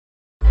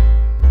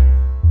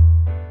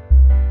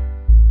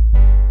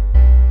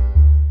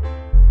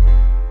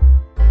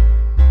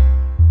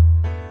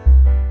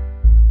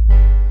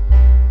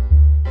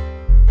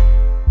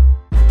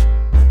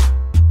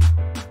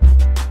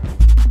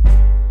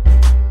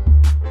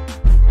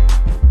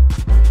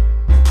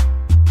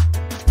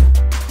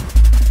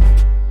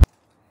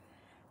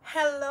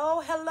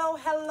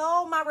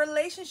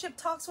Relationship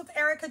Talks with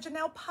Erica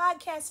Janelle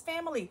podcast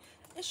family.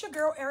 It's your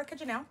girl, Erica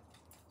Janelle.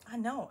 I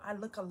know I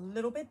look a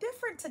little bit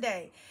different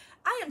today.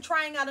 I am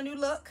trying out a new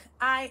look.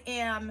 I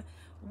am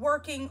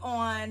working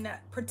on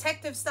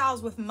protective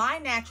styles with my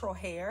natural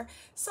hair.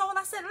 So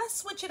I said, let's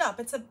switch it up.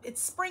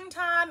 It's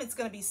springtime. It's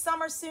going to be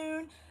summer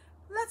soon.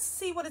 Let's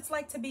see what it's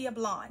like to be a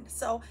blonde.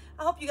 So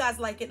I hope you guys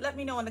like it. Let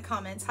me know in the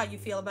comments how you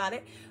feel about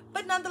it.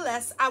 But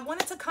nonetheless, I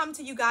wanted to come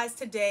to you guys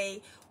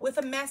today with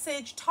a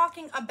message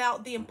talking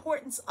about the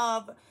importance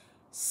of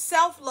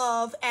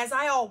self-love, as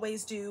I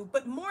always do,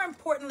 but more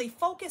importantly,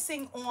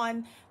 focusing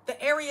on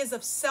the areas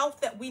of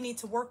self that we need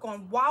to work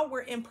on while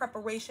we're in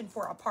preparation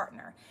for a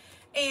partner.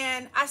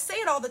 And I say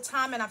it all the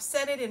time, and I've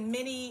said it in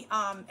many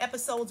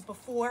episodes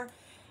before.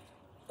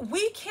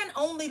 We can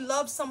only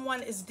love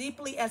someone as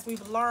deeply as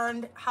we've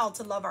learned how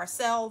to love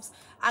ourselves.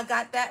 I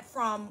got that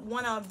from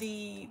one of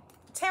the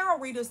tarot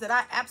readers that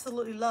I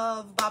absolutely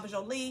love, Baba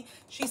Jolie.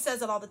 She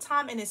says it all the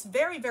time, and it's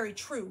very, very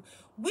true.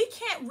 We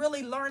can't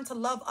really learn to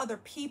love other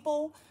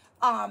people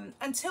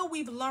until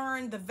we've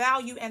learned the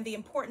value and the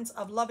importance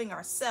of loving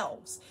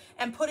ourselves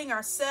and putting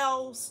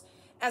ourselves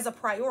as a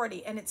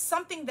priority. And it's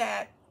something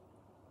that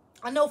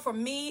I know for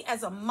me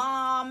as a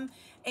mom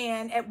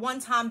and at one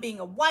time being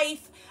a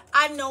wife,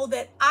 I know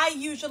that I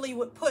usually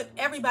would put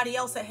everybody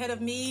else ahead of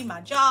me,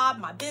 my job,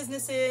 my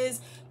businesses,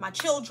 my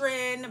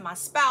children, my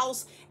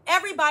spouse.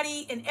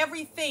 Everybody and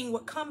everything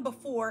would come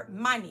before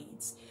my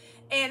needs.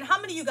 And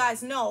how many of you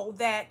guys know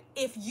that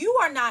if you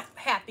are not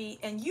happy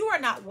and you are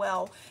not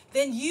well,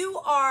 then you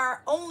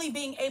are only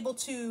being able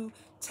to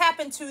tap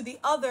into the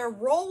other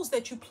roles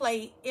that you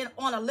play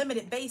on a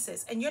limited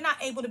basis, and you're not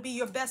able to be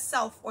your best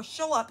self or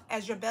show up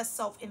as your best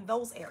self in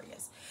those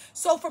areas.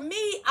 So for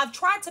me, I've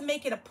tried to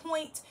make it a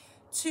point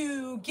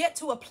to get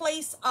to a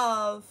place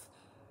of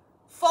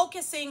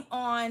focusing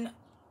on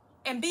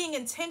and being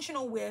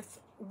intentional with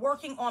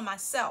working on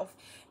myself,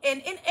 and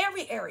in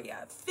every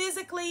area,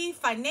 physically,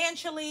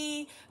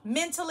 financially,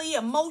 mentally,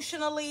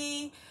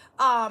 emotionally,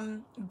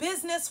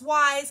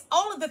 business-wise,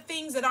 all of the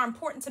things that are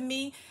important to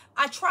me.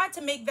 I try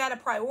to make that a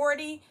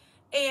priority.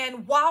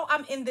 And while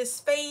I'm in this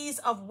phase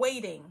of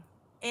waiting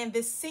and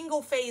this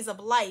single phase of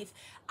life,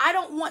 I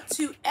don't want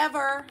to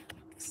ever,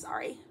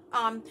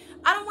 I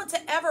don't want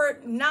to ever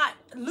not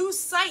lose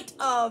sight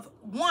of,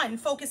 one,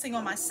 focusing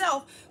on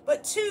myself,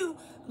 but two,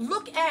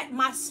 look at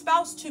my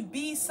spouse to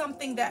be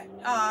something that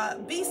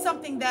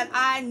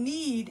I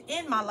need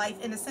in my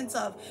life, in the sense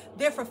of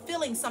they're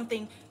fulfilling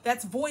something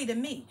that's void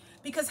in me.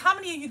 Because how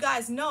many of you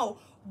guys know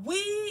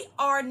we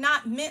are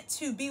not meant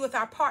to be with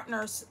our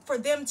partners for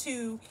them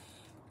to,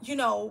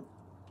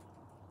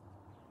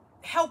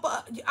 help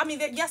us? I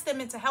mean, yes, they're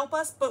meant to help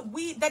us, but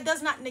that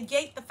does not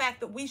negate the fact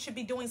that we should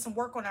be doing some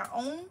work on our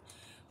own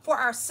for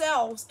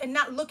ourselves, and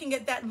not looking to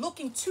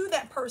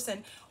that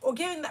person or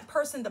giving that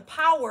person the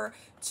power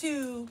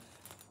to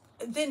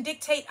then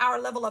dictate our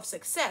level of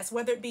success,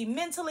 whether it be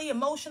mentally,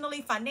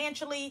 emotionally,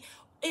 financially,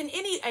 in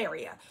any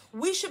area.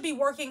 We should be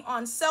working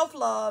on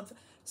self-love,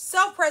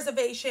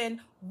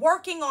 self-preservation,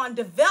 working on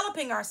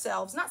developing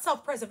ourselves, not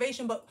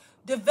self-preservation, but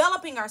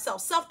developing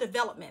ourselves.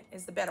 Self-development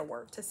is the better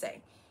word to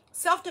say.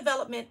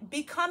 Self-development,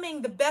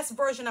 becoming the best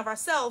version of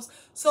ourselves,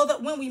 so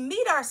that when we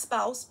meet our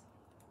spouse,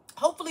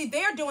 hopefully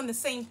they're doing the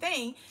same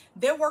thing.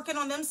 They're working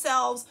on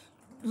themselves,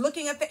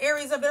 looking at the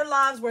areas of their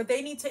lives where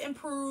they need to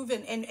improve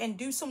and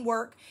do some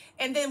work.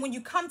 And then when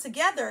you come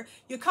together,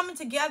 you're coming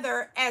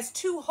together as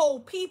two whole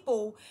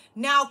people,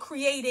 now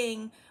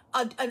creating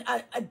an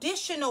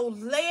additional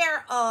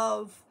layer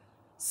of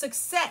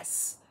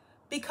success,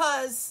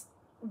 because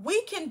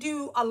we can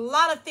do a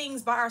lot of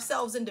things by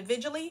ourselves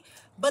individually,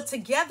 but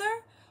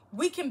together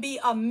we can be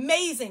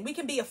amazing. We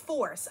can be a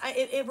force.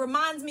 It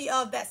reminds me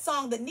of that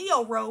song that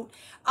Neo wrote,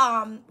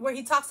 where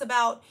he talks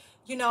about,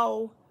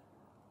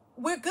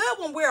 we're good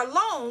when we're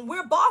alone.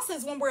 We're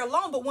bosses when we're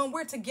alone, but when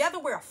we're together,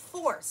 we're a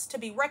force to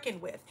be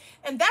reckoned with.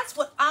 And that's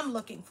what I'm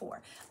looking for.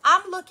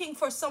 I'm looking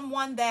for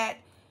someone that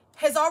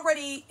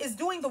is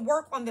doing the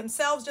work on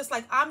themselves, just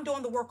like I'm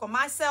doing the work on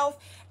myself.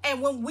 And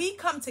when we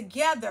come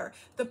together,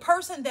 the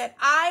person that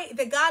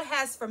God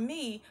has for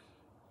me,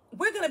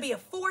 we're going to be a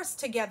force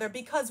together,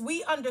 because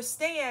we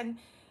understand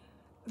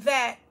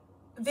that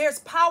there's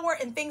power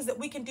in things that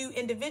we can do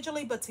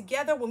individually, but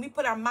together, when we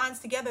put our minds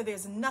together,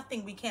 there's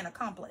nothing we can't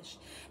accomplish.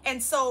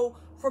 And so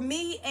for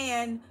me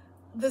and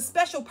the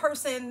special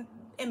person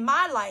in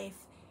my life,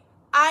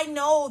 I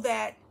know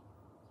that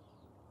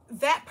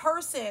that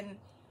person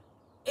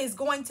is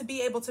going to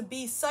be able to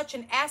be such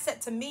an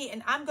asset to me,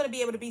 and I'm going to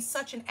be able to be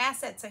such an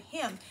asset to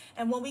him.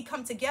 And when we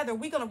come together,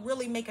 we're going to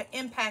really make an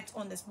impact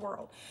on this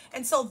world.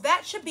 And so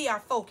that should be our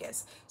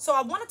focus. So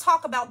I want to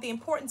talk about the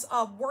importance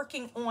of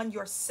working on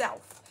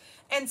yourself.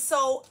 And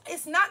so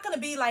it's not going to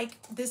be like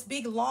this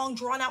big, long,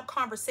 drawn out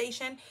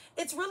conversation.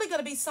 It's really going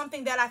to be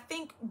something that I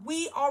think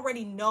we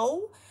already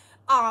know,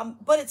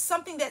 but it's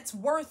something that's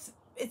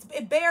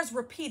it bears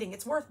repeating.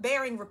 It's worth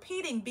bearing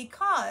repeating,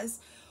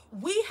 because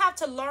we have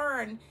to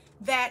learn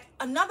that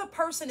another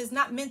person is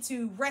not meant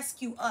to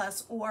rescue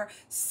us or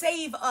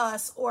save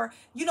us, or,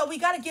 you know, we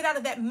got to get out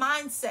of that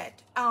mindset.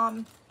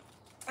 And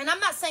I'm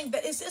not saying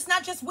that it's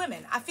not just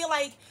women. I feel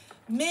like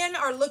men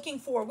are looking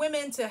for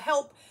women to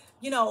help,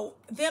 you know,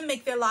 them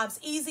make their lives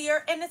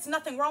easier. And it's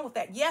nothing wrong with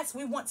that. Yes,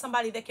 we want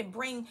somebody that can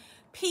bring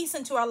peace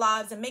into our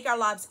lives and make our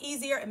lives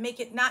easier and make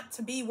it not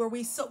to be where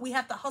we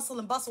have to hustle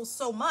and bustle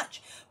so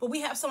much, but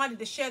we have somebody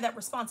to share that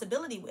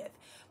responsibility with.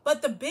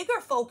 But the bigger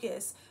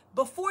focus,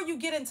 before you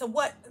get into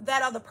what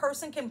that other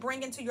person can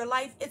bring into your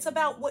life, it's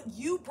about what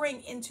you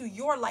bring into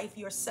your life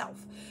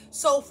yourself.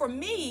 So for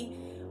me,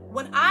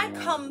 when I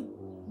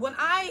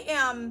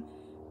am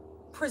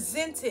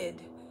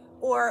presented,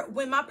 or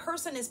when my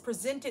person is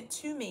presented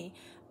to me,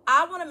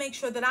 I want to make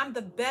sure that I'm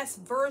the best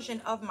version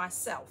of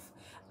myself.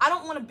 I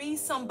don't want to be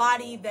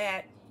somebody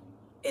that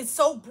is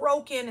so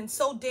broken and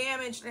so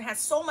damaged and has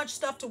so much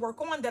stuff to work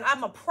on that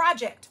I'm a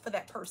project for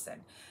that person.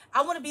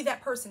 I want to be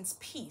that person's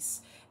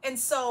peace. And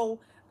so,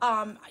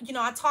 you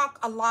know, I talk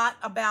a lot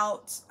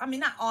about, I mean,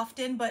 not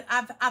often, but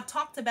I've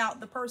talked about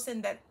the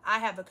person that I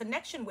have a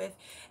connection with.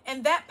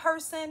 And that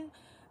person,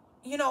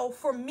 you know,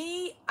 for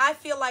me, I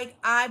feel like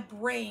I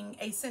bring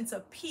a sense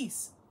of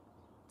peace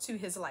to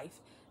his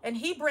life, and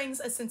he brings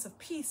a sense of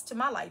peace to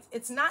my life.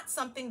 It's not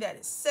something that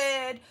is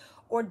said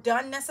or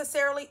done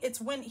necessarily.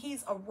 It's when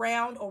he's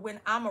around, or when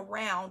I'm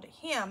around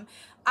him,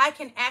 I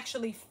can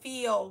actually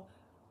feel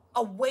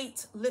a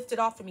weight lifted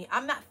off of me.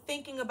 I'm not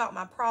thinking about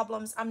my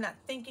problems. I'm not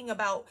thinking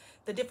about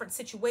the different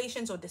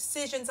situations or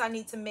decisions I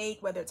need to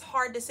make, whether it's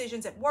hard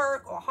decisions at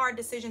work or hard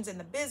decisions in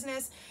the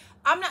business.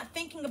 I'm not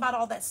thinking about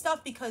all that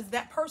stuff, because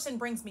that person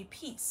brings me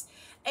peace.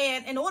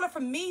 And in order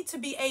for me to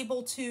be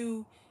able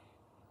to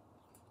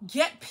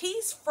get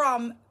peace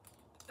from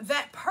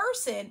that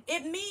person,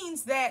 it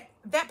means that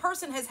that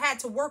person has had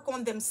to work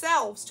on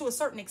themselves to a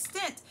certain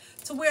extent,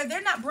 to where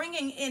they're not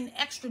bringing in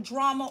extra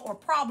drama or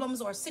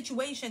problems or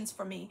situations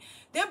for me.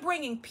 They're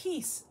bringing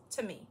peace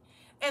to me.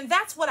 And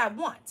that's what I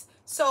want.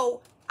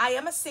 So I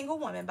am a single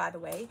woman, by the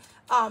way.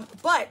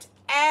 But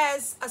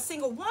as a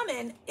single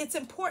woman, it's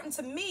important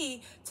to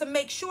me to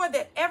make sure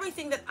that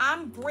everything that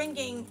I'm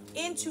bringing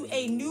into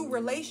a new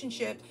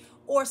relationship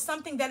or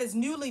something that is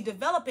newly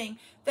developing,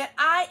 that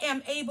I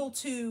am able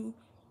to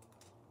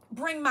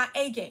bring my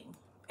A game.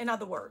 In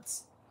other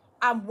words,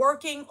 I'm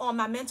working on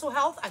my mental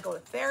health. I go to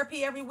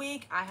therapy every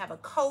week. I have a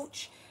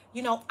coach.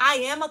 You know, I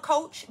am a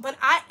coach, but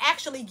I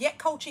actually get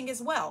coaching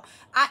as well.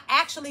 I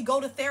actually go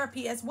to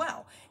therapy as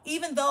well.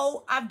 Even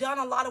though I've done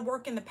a lot of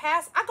work in the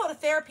past, I go to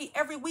therapy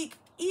every week,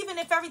 even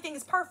if everything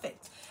is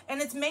perfect. And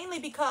it's mainly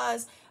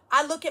because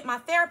I look at my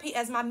therapy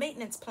as my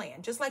maintenance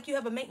plan. Just like you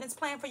have a maintenance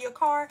plan for your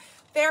car,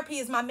 therapy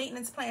is my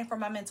maintenance plan for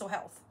my mental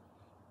health.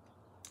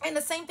 And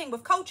the same thing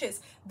with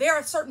coaches. There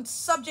are certain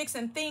subjects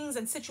and things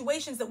and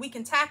situations that we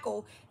can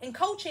tackle in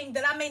coaching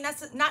that I may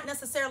not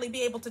necessarily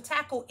be able to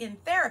tackle in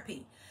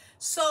therapy.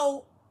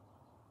 So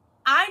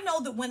I know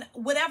that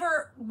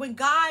when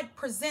God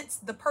presents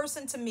the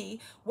person to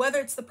me, whether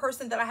it's the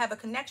person that I have a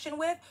connection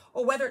with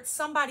or whether it's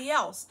somebody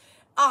else,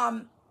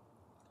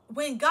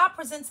 when God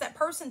presents that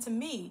person to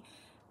me,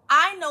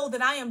 I know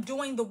that I am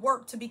doing the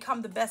work to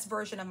become the best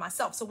version of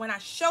myself. So when I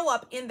show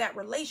up in that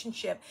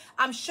relationship,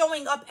 I'm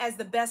showing up as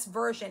the best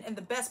version and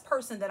the best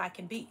person that I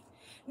can be.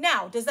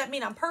 Now, does that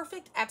mean I'm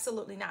perfect?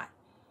 Absolutely not.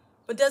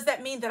 But does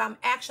that mean that I'm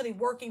actually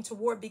working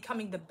toward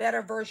becoming the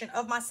better version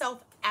of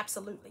myself?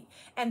 Absolutely.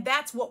 And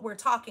that's what we're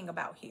talking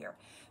about here.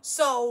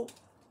 So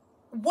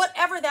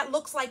whatever that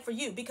looks like for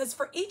you, because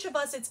for each of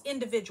us, it's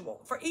individual.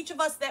 For each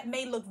of us, that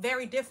may look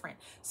very different.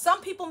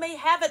 Some people may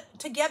have it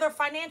together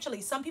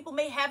financially. Some people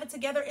may have it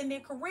together in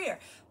their career.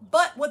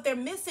 But what they're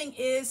missing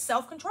is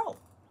self-control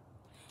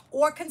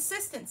or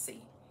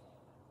consistency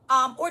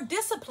or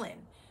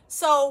discipline.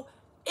 So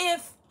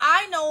if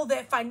I know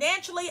that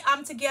financially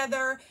I'm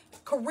together,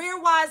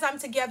 career-wise I'm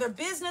together,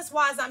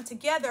 business-wise I'm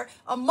together,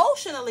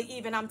 emotionally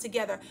even I'm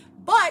together,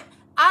 but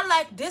I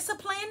lack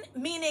discipline,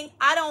 meaning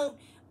I don't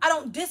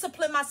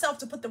discipline myself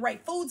to put the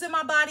right foods in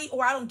my body,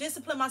 or I don't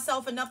discipline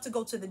myself enough to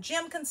go to the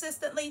gym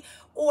consistently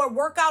or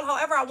work out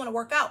however I want to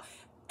work out.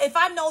 If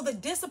I know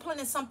that discipline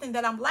is something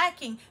that I'm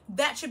lacking,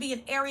 that should be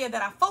an area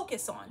that I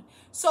focus on.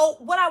 So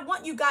what I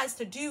want you guys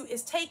to do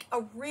is take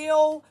a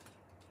real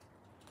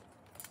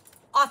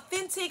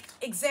authentic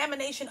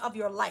examination of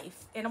your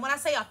life. And when I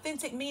say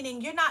authentic,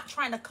 meaning you're not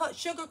trying to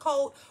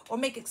sugarcoat or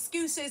make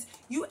excuses.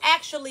 You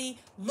actually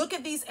look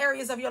at these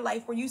areas of your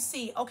life where you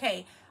see,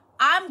 okay,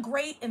 I'm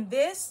great in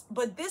this,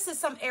 but this is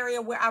some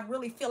area where I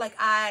really feel like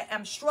I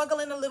am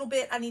struggling a little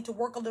bit. I need to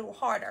work a little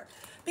harder,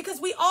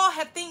 because we all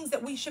have things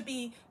that we should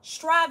be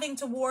striving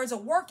towards or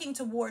working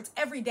towards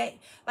every day.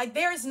 Like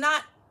there is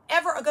not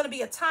ever going to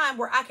be a time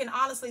where I can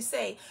honestly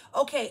say,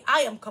 okay, I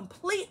am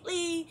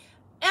completely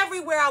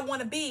everywhere I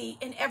want to be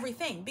in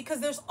everything,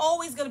 because there's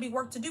always going to be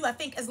work to do. I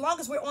think as long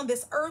as we're on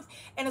this earth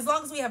and as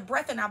long as we have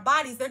breath in our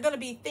bodies, there are going to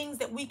be things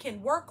that we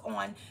can work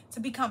on to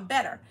become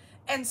better.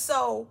 And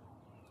so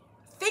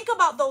think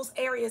about those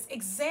areas,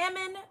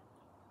 examine,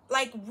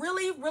 like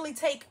really, really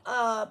take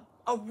a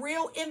a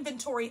real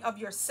inventory of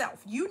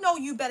yourself. You know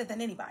you better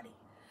than anybody.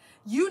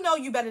 You know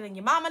you better than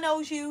your mama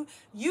knows you.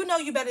 You know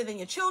you better than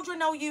your children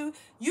know you.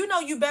 You know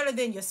you better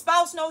than your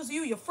spouse knows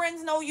you. Your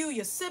friends know you.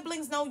 Your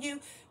siblings know you.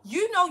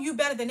 You know you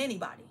better than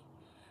anybody.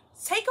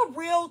 Take a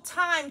real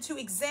time to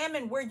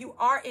examine where you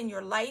are in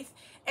your life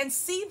and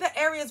see the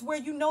areas where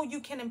you know you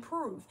can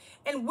improve.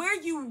 And where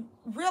you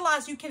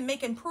realize you can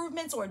make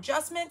improvements or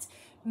adjustments,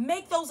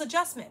 make those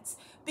adjustments.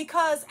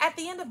 Because at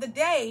the end of the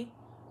day,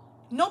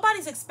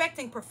 nobody's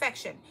expecting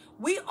perfection.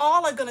 We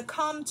all are going to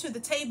come to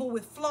the table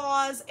with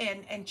flaws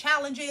and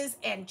challenges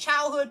and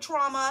childhood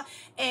trauma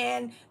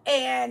and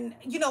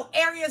you know,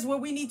 areas where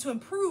we need to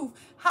improve.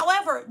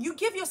 However, you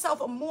give yourself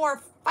a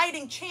more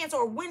fighting chance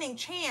or winning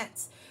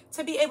chance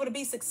to be able to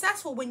be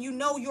successful when you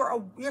know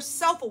you're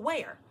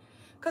self-aware.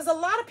 Because a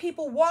lot of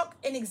people walk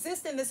and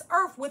exist in this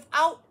earth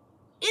without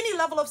any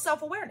level of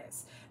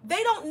self-awareness.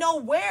 They don't know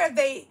where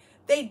they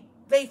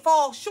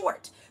fall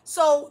short.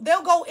 So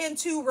they'll go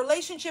into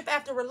relationship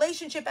after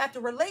relationship after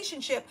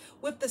relationship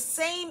with the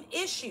same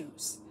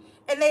issues.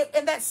 And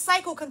that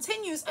cycle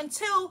continues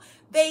until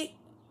they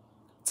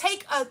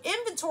take an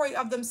inventory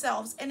of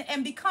themselves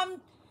and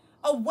become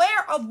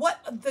aware of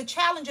what the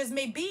challenges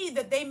may be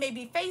that they may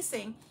be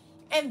facing.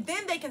 And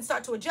then they can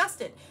start to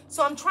adjust it.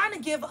 So I'm trying to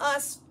give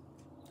us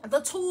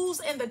the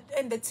tools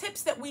and the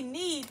tips that we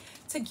need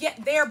to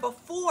get there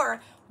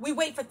before we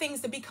wait for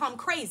things to become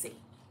crazy.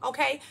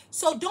 Okay?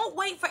 So don't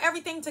wait for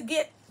everything to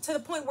get to the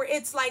point where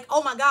it's like,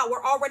 oh my God,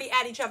 we're already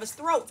at each other's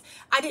throats.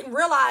 I didn't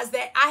realize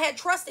that I had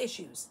trust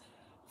issues.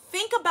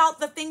 Think about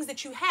the things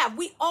that you have.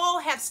 We all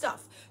have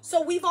stuff.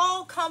 So we've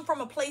all come from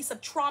a place of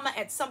trauma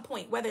at some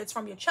point, whether it's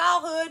from your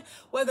childhood,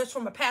 whether it's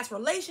from a past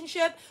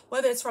relationship,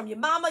 whether it's from your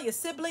mama, your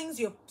siblings,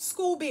 your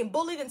school, being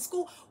bullied in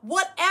school,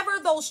 whatever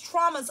those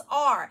traumas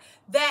are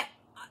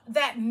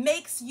that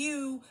makes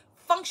you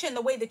function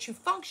the way that you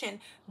function,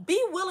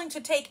 be willing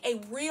to take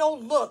a real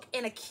look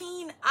and a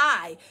keen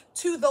eye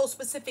to those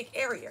specific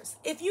areas.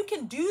 If you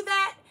can do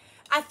that,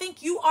 I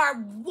think you are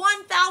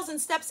 1,000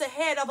 steps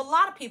ahead of a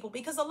lot of people,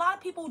 because a lot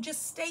of people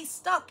just stay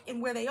stuck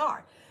in where they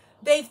are.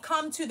 They've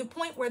come to the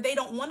point where they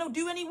don't want to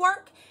do any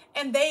work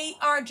and they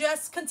are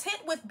just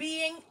content with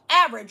being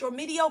average or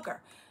mediocre.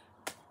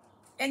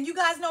 And you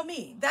guys know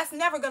me. That's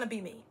never going to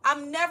be me.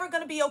 I'm never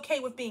going to be okay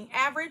with being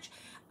average.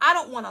 I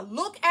don't want to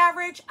look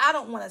average. I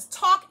don't want to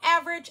talk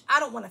average. I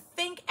don't want to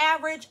think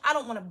average. I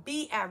don't want to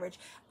be average.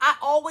 I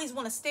always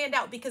want to stand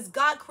out because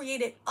God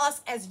created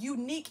us as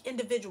unique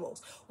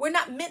individuals. We're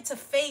not meant to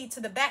fade to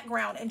the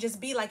background and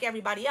just be like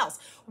everybody else.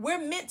 We're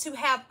meant to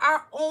have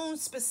our own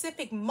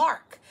specific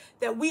mark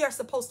that we are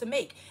supposed to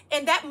make.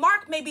 And that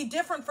mark may be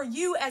different for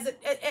you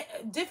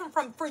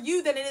for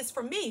you than it is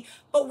for me.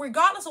 But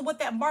regardless of what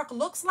that mark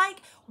looks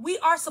like, we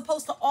are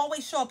supposed to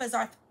always show up as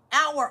our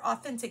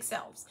authentic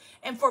selves.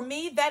 And for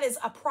me, that is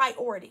a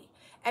priority.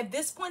 At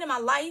this point in my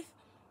life,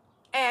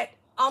 at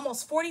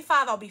almost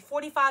 45, I'll be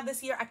 45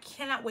 this year. I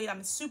cannot wait.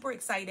 I'm super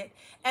excited.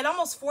 At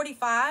almost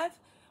 45,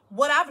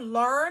 what I've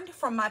learned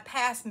from my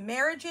past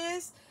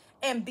marriages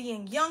and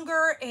being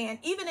younger, and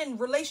even in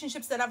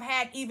relationships that I've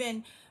had,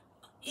 even,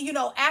 you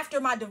know, after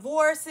my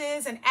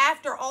divorces and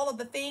after all of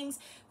the things,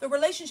 the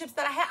relationships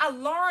that I had, I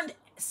learned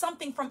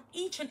something from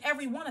each and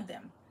every one of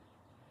them.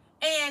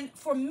 And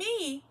for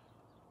me,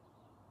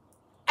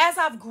 as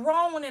I've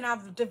grown and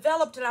I've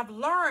developed and I've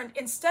learned,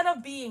 instead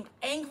of being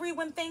angry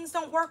when things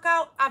don't work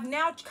out, I've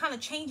now kind of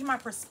changed my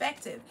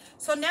perspective.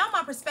 So now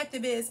my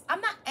perspective is,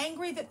 I'm not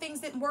angry that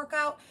things didn't work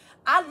out.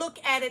 I look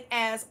at it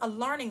as a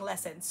learning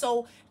lesson.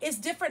 So it's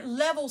different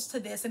levels to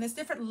this and it's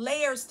different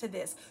layers to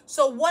this.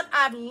 So what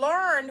I've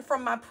learned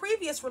from my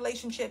previous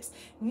relationships,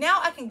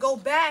 now I can go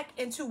back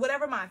into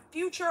whatever my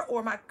future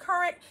or my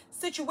current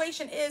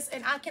situation is,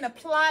 and I can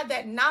apply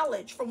that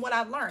knowledge from what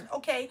I've learned.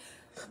 Okay.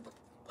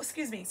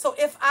 Excuse me. So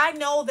if I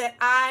know that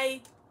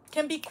I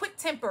can be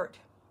quick-tempered,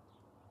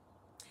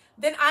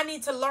 then I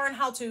need to learn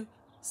how to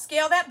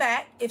scale that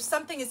back. If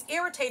something is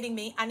irritating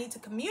me, I need to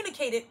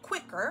communicate it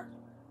quicker.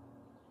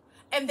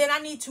 And then I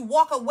need to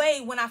walk away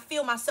when I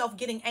feel myself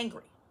getting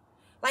angry.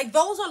 Like,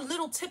 those are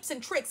little tips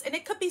and tricks. And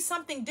it could be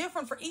something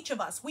different for each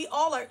of us. We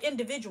all are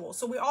individuals,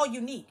 so we're all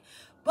unique.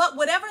 But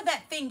whatever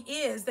that thing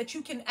is that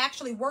you can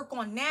actually work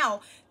on now,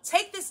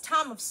 take this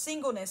time of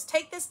singleness,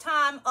 take this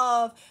time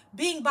of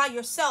being by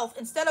yourself,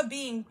 instead of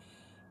being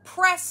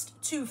pressed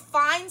to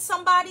find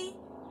somebody,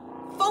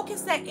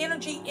 focus that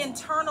energy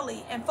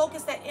internally and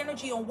focus that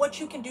energy on what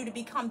you can do to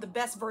become the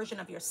best version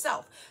of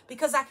yourself.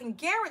 Because I can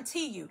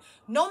guarantee you,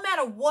 no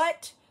matter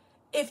what,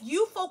 if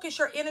you focus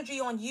your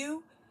energy on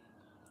you,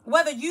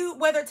 whether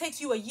it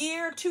takes you a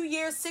year, 2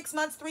 years, 6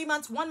 months, 3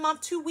 months, 1 month,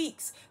 2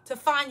 weeks to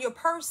find your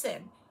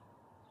person,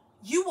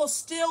 you will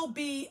still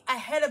be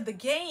ahead of the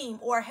game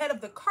or ahead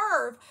of the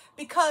curve,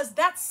 because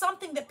that's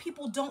something that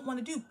people don't want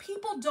to do.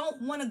 People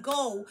don't want to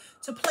go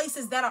to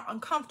places that are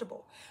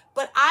uncomfortable.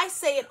 But I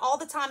say it all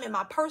the time in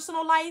my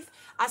personal life.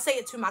 I say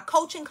it to my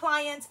coaching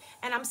clients,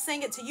 and I'm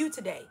saying it to you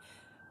today.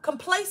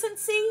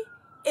 Complacency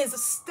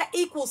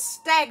equals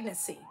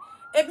stagnancy.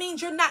 It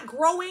means you're not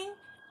growing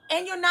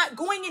and you're not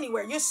going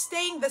anywhere. You're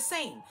staying the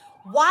same.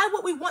 Why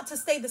would we want to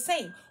stay the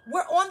same?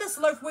 We're on this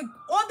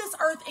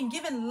earth and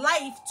given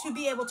life to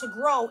be able to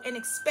grow and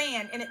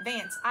expand and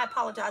advance. I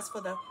apologize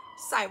for the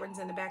sirens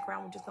in the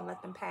background. We're just gonna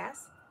let them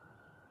pass.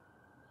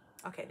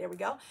 Okay, there we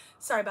go.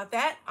 Sorry about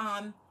that.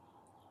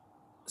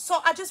 So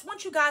I just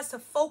want you guys to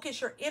focus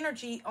your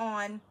energy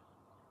on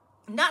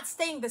not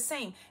staying the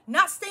same,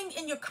 not staying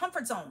in your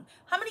comfort zone.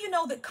 How many of you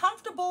know that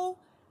comfortable,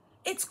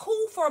 it's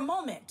cool for a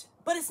moment,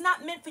 but it's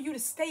not meant for you to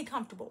stay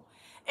comfortable.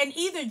 And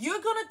either you're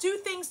gonna do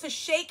things to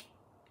shake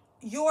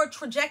your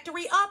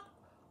trajectory up,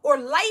 or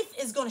life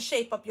is gonna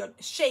shake up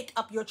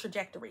your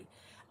trajectory.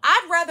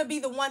 I'd rather be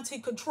the one to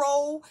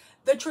control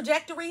the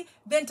trajectory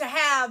than to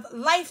have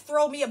life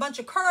throw me a bunch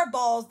of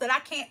curveballs that I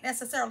can't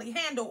necessarily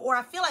handle, or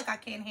I feel like I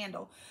can't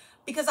handle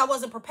because I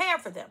wasn't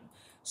prepared for them.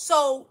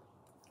 So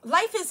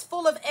life is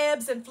full of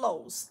ebbs and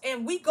flows,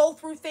 and we go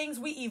through things,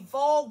 we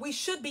evolve. We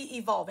should be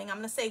evolving. I'm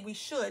going to say we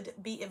should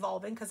be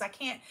evolving because I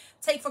can't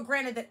take for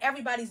granted that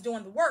everybody's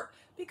doing the work,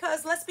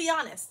 because let's be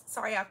honest.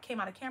 Sorry, I came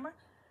out of camera.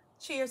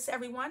 Cheers to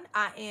everyone.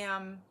 I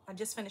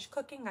just finished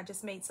cooking. I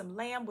just made some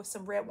lamb with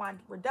some red wine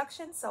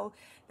reduction. So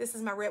this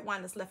is my red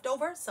wine that's left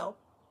over. So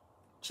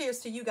cheers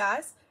to you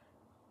guys.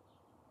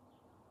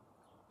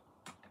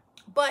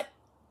 But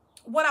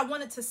what I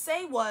wanted to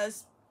say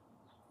was,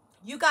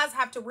 you guys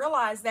have to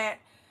realize that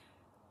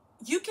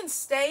you can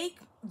stay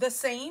the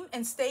same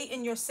and stay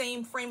in your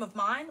same frame of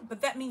mind,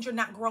 but that means you're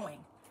not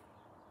growing.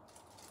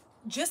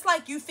 Just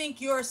like you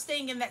think you're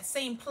staying in that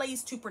same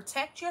place to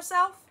protect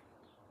yourself,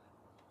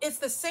 it's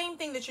the same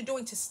thing that you're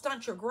doing to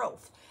stunt your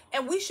growth.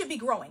 And we should be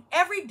growing.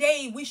 Every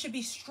day we should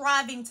be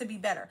striving to be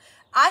better.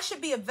 I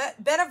should be a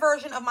better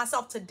version of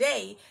myself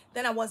today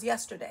than I was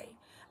yesterday.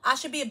 I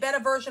should be a better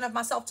version of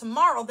myself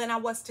tomorrow than I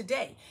was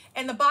today.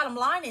 And the bottom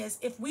line is,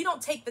 if we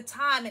don't take the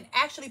time and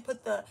actually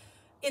put the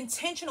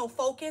intentional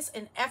focus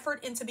and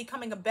effort into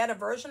becoming a better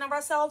version of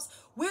ourselves,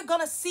 we're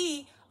going to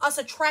see us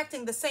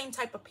attracting the same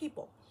type of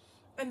people.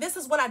 And this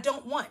is what I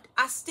don't want.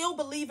 I still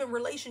believe in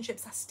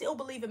relationships. I still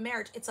believe in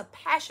marriage. It's a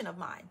passion of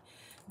mine.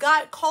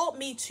 God called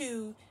me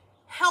to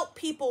help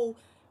people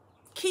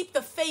keep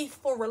the faith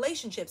for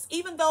relationships.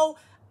 Even though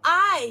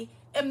I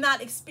am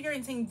not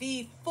experiencing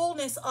the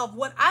fullness of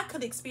what I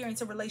could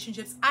experience in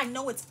relationships, I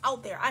know it's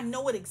out there. I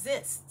know it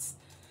exists.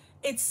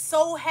 It's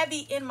so heavy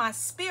in my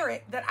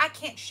spirit that I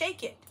can't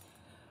shake it.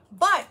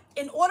 But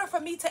in order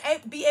for me to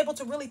be able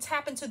to really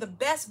tap into the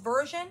best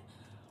version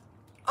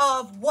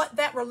of what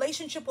that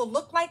relationship will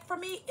look like for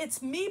me,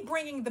 it's me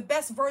bringing the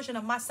best version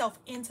of myself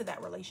into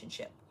that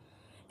relationship.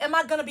 Am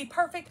I going to be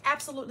perfect?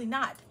 Absolutely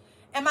not.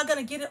 Am I going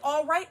to get it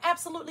all right?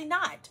 Absolutely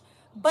not.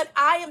 But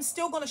I am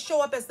still going to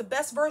show up as the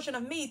best version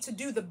of me to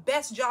do the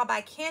best job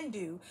I can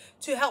do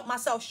to help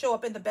myself show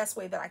up in the best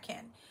way that I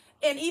can.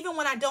 And even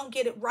when I don't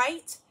get it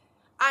right,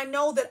 I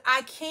know that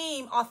I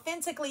came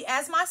authentically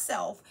as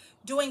myself,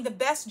 doing the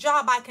best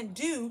job I can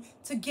do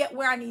to get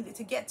where I needed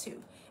to get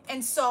to.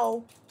 And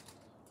so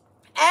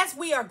as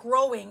we are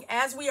growing,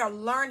 as we are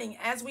learning,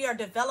 as we are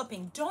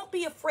developing, don't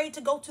be afraid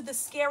to go to the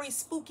scary,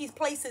 spooky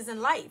places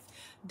in life.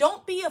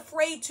 Don't be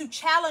afraid to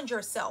challenge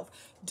yourself.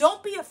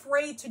 Don't be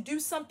afraid to do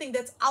something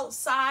that's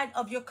outside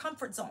of your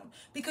comfort zone,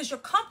 because your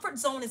comfort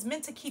zone is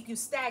meant to keep you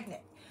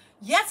stagnant.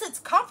 Yes, it's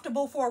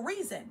comfortable for a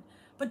reason,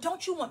 but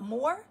don't you want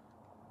more?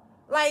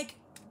 Like,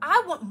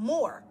 I want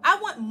more. I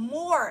want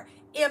more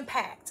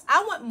impact.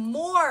 I want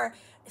more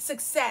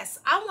success.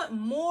 I want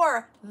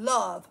more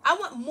love. I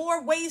want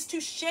more ways to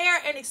share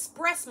and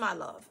express my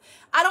love.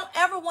 I don't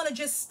ever want to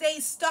just stay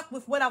stuck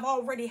with what I've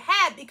already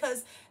had,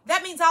 because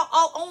that means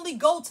I'll only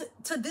go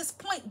to this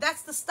point.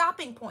 That's the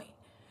stopping point.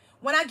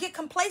 When I get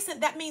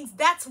complacent, that means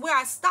that's where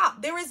I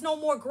stop. There is no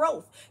more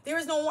growth. There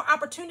is no more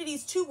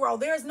opportunities to grow.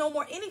 There is no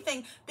more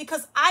anything,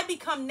 because I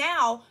become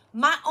now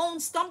my own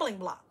stumbling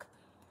block.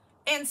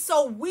 And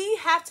so we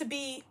have to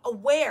be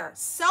aware,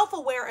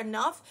 self-aware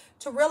enough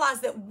to realize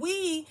that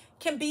we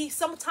can be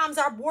sometimes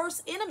our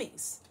worst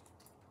enemies.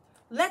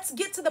 Let's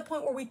get to the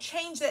point where we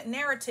change that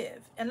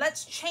narrative, and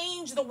let's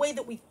change the way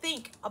that we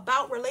think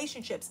about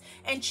relationships,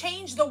 and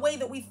change the way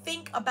that we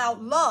think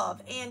about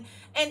love and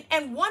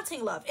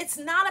wanting love. It's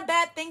not a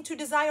bad thing to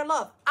desire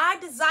love. I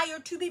desire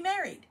to be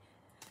married.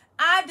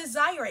 I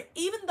desire it.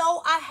 Even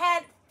though I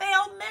had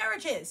failed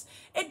marriages,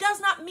 it does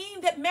not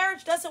mean that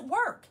marriage doesn't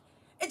work.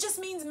 It just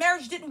means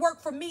marriage didn't work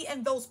for me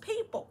and those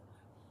people.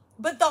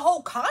 But the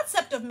whole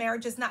concept of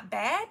marriage is not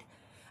bad.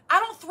 I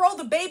don't throw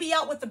the baby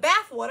out with the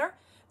bathwater.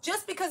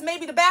 Just because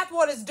maybe the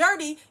bathwater is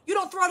dirty, you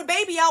don't throw the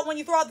baby out when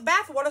you throw out the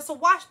bathwater. So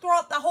why throw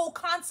out the whole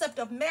concept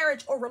of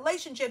marriage or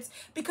relationships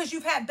because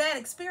you've had bad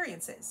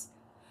experiences?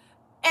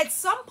 At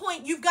some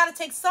point, you've got to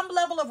take some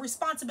level of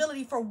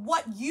responsibility for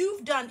what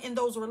you've done in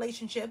those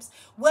relationships,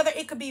 whether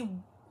it could be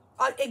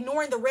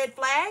ignoring the red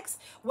flags,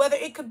 whether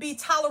it could be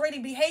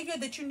tolerating behavior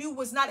that you knew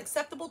was not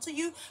acceptable to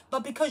you,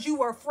 but because you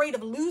were afraid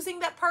of losing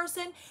that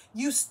person,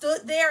 you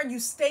stood there and you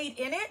stayed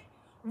in it.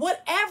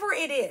 Whatever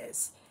it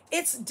is,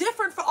 It's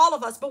different for all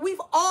of us, but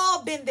we've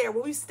all been there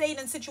where we've stayed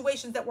in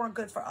situations that weren't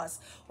good for us.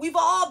 We've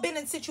all been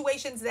in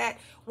situations that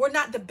were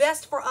not the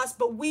best for us,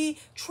 but we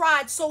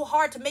tried so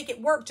hard to make it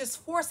work, just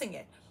forcing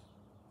it.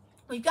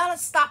 We got to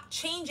stop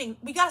changing.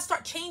 We got to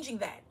start changing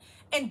that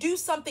and do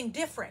something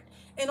different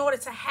in order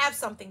to have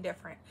something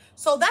different.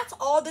 So that's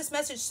all this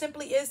message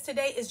simply is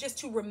today, is just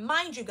to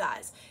remind you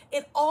guys,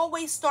 it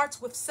always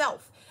starts with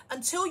self.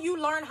 Until you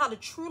learn how to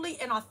truly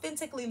and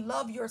authentically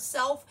love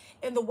yourself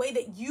in the way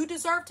that you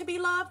deserve to be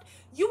loved,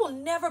 you will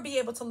never be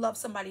able to love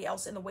somebody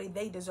else in the way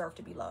they deserve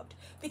to be loved,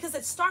 because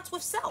it starts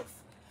with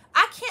self.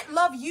 I can't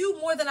love you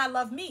more than I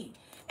love me.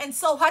 And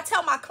so I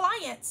tell my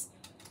clients,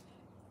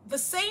 the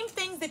same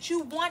things that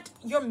you want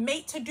your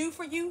mate to do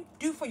for you,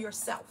 do for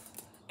yourself.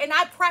 And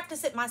I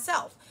practice it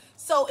myself.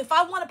 So if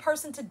I want a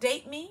person to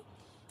date me,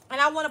 and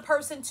I want a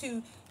person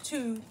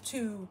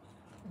to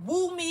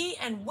woo me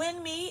and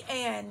win me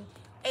and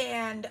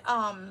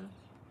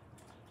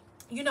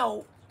you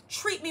know,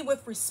 treat me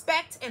with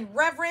respect and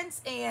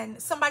reverence,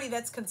 and somebody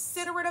that's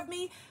considerate of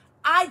me,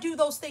 I do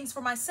those things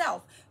for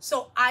myself.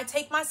 So I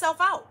take myself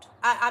out.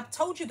 I've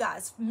told you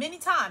guys many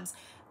times,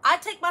 I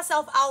take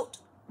myself out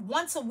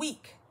once a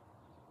week.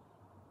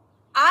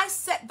 I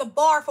set the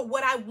bar for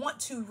what I want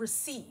to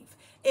receive.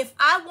 If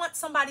I want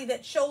somebody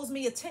that shows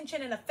me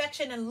attention and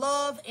affection and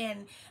love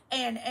and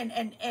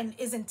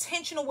is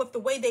intentional with the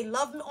way they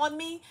love on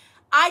me,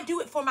 I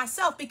do it for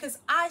myself, because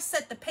I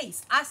set the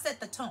pace. I set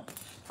the tone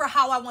for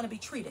how I want to be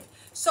treated.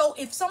 So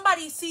if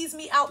somebody sees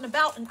me out and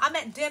about and I'm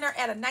at dinner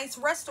at a nice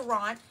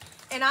restaurant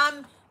and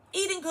I'm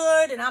eating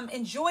good and I'm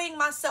enjoying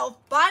myself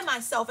by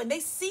myself, and they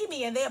see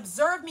me and they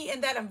observe me in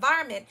that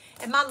environment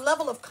and my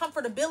level of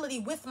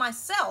comfortability with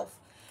myself,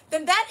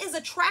 then that is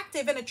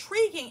attractive and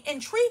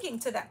intriguing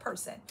to that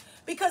person,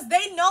 because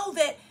they know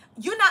that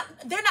you're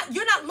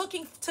not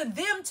looking to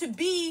them to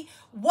be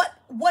what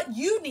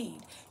you need.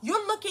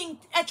 You're looking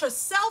at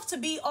yourself to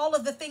be all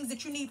of the things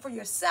that you need for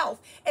yourself,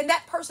 and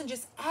that person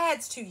just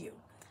adds to you.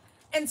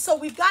 And so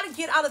we've got to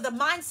get out of the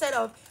mindset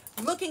of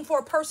looking for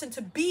a person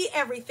to be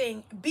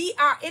everything, be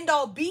our end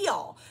all be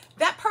all.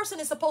 That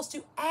person is supposed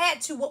to add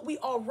to what we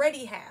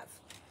already have.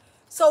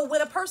 So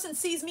when a person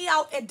sees me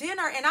out at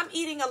dinner and I'm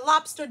eating a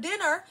lobster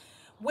dinner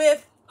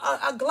with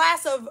a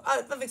glass of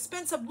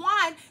expensive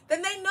wine,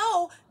 then they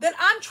know that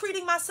I'm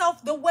treating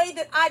myself the way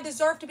that I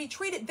deserve to be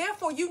treated.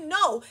 Therefore, you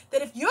know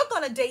that if you're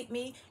going to date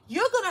me,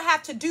 you're going to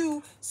have to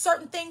do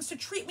certain things to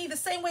treat me the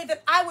same way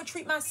that I would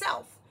treat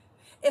myself.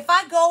 If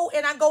I go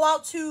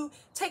out to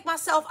take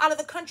myself out of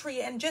the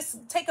country and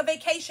just take a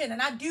vacation and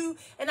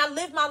I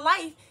live my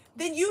life,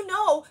 then you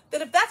know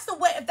that if that's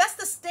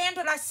the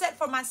standard I set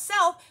for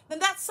myself, then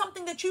that's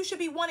something that you should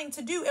be wanting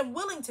to do and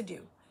willing to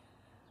do.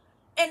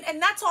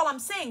 And that's all I'm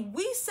saying.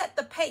 We set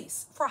the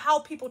pace for how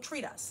people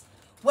treat us,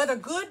 whether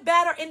good,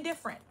 bad, or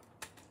indifferent.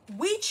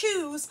 We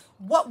choose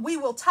what we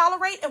will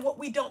tolerate and what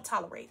we don't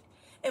tolerate.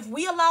 If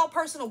we allow a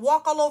person to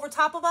walk all over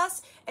top of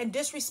us and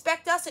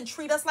disrespect us and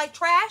treat us like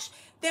trash,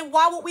 then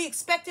why would we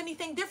expect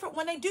anything different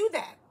when they do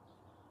that?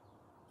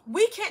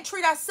 We can't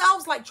treat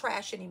ourselves like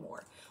trash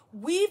anymore.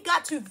 We've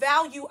got to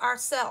value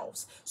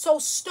ourselves. So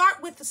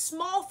start with the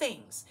small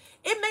things.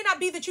 It may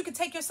not be that you can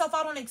take yourself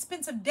out on an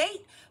expensive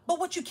date, but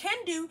what you can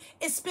do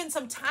is spend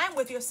some time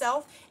with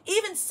yourself.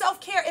 Even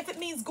self-care, if it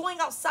means going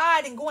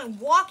outside and going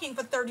walking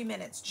for 30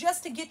 minutes,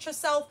 just to get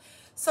yourself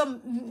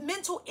some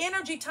mental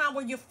energy time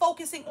where you're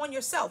focusing on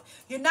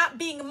yourself. You're not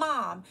being a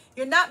mom.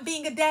 You're not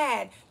being a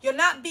dad. You're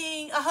not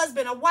being a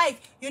husband, a wife.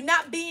 You're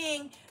not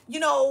being,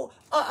 an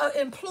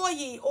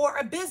employee or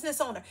a business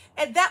owner.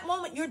 At that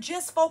moment, you're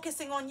just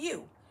focusing on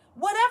you,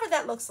 whatever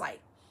that looks like.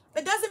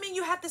 It doesn't mean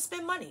you have to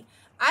spend money.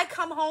 I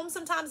come home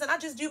sometimes and I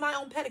just do my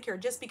own pedicure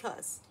just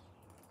because.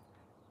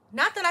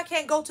 Not that I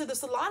can't go to the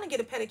salon and get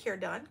a pedicure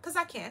done, because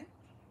I can.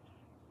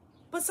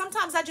 But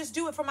sometimes I just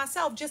do it for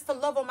myself, just to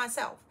love on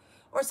myself.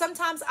 Or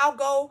sometimes I'll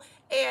go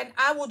and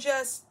I will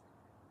just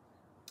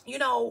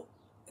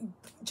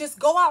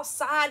go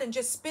outside and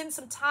just spend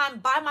some time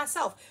by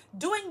myself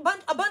doing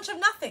a bunch of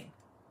nothing.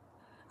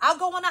 I'll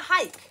go on a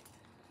hike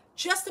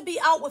just to be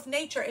out with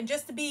nature and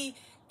just to be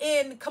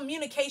in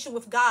communication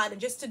with God and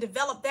just to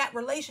develop that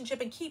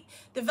relationship and keep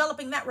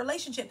developing that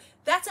relationship.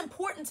 That's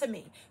important to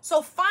me.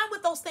 So find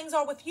what those things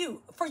are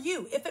for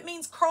you. If it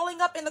means curling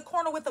up in the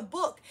corner with a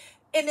book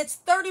and it's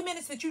 30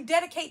 minutes that you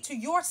dedicate to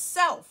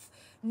yourself,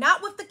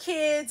 not with the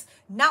kids,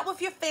 not with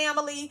your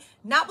family,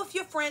 not with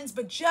your friends,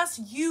 but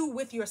just you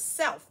with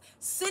yourself.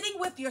 Sitting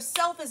with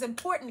yourself is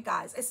important,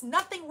 guys. It's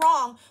nothing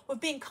wrong with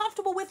being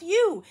comfortable with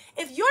you.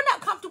 If you're not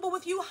comfortable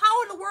with you,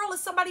 how in the world is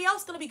somebody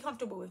else going to be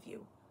comfortable with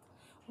you?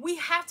 We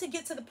have to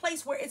get to the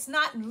place where it's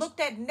not looked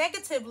at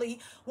negatively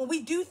when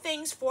we do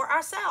things for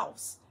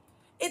ourselves.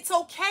 It's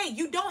okay.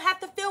 You don't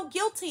have to feel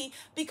guilty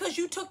because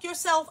you took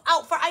yourself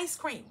out for ice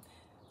cream.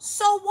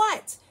 So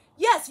what?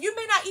 Yes, you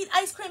may not eat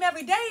ice cream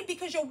every day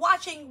because you're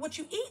watching what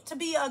you eat to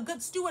be a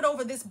good steward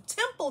over this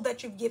temple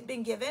that you've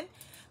been given.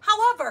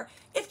 However,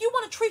 if you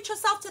want to treat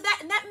yourself to that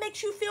and that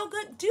makes you feel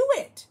good, do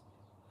it.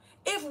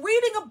 If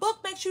reading a book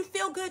makes you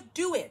feel good,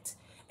 do it.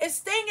 Is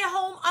staying at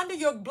home under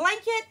your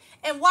blanket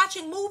and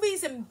watching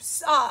movies and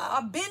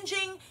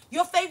binging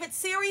your favorite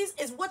series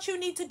is what you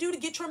need to do to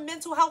get your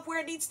mental health where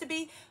it needs to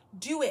be?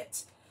 Do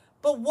it.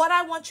 But what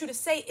I want you to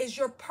say is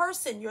your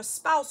person, your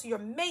spouse, your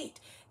mate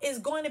is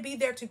going to be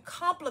there to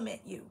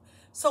compliment you.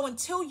 So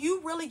until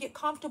you really get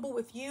comfortable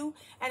with you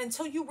and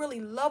until you really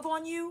love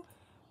on you,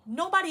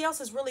 nobody else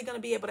is really going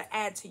to be able to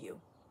add to you.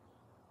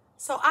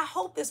 So I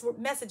hope this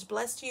message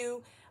blessed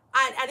you.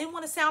 I didn't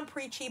want to sound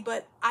preachy,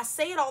 but I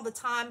say it all the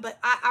time, but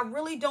I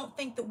really don't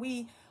think that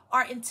we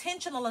are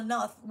intentional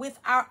enough with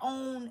our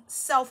own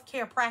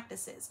self-care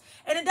practices.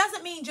 And it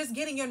doesn't mean just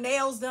getting your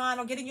nails done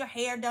or getting your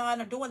hair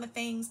done or doing the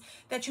things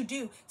that you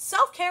do.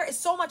 Self-care is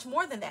so much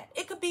more than that.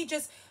 It could be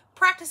just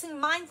practicing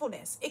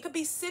mindfulness. It could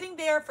be sitting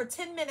there for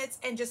 10 minutes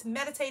and just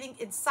meditating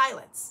in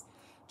silence.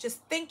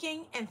 Just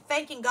thinking and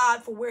thanking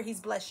God for where he's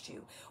blessed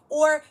you.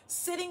 Or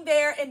sitting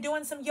there and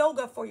doing some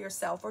yoga for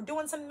yourself, or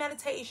doing some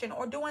meditation,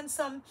 or doing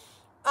some,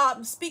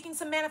 speaking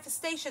some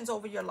manifestations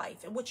over your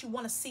life and what you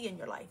want to see in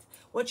your life,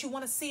 what you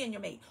want to see in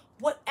your mate.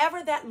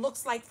 Whatever that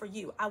looks like for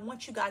you, I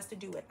want you guys to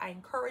do it. I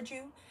encourage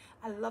you.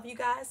 I love you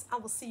guys. I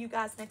will see you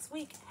guys next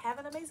week. Have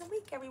an amazing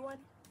week, everyone.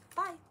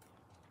 Bye.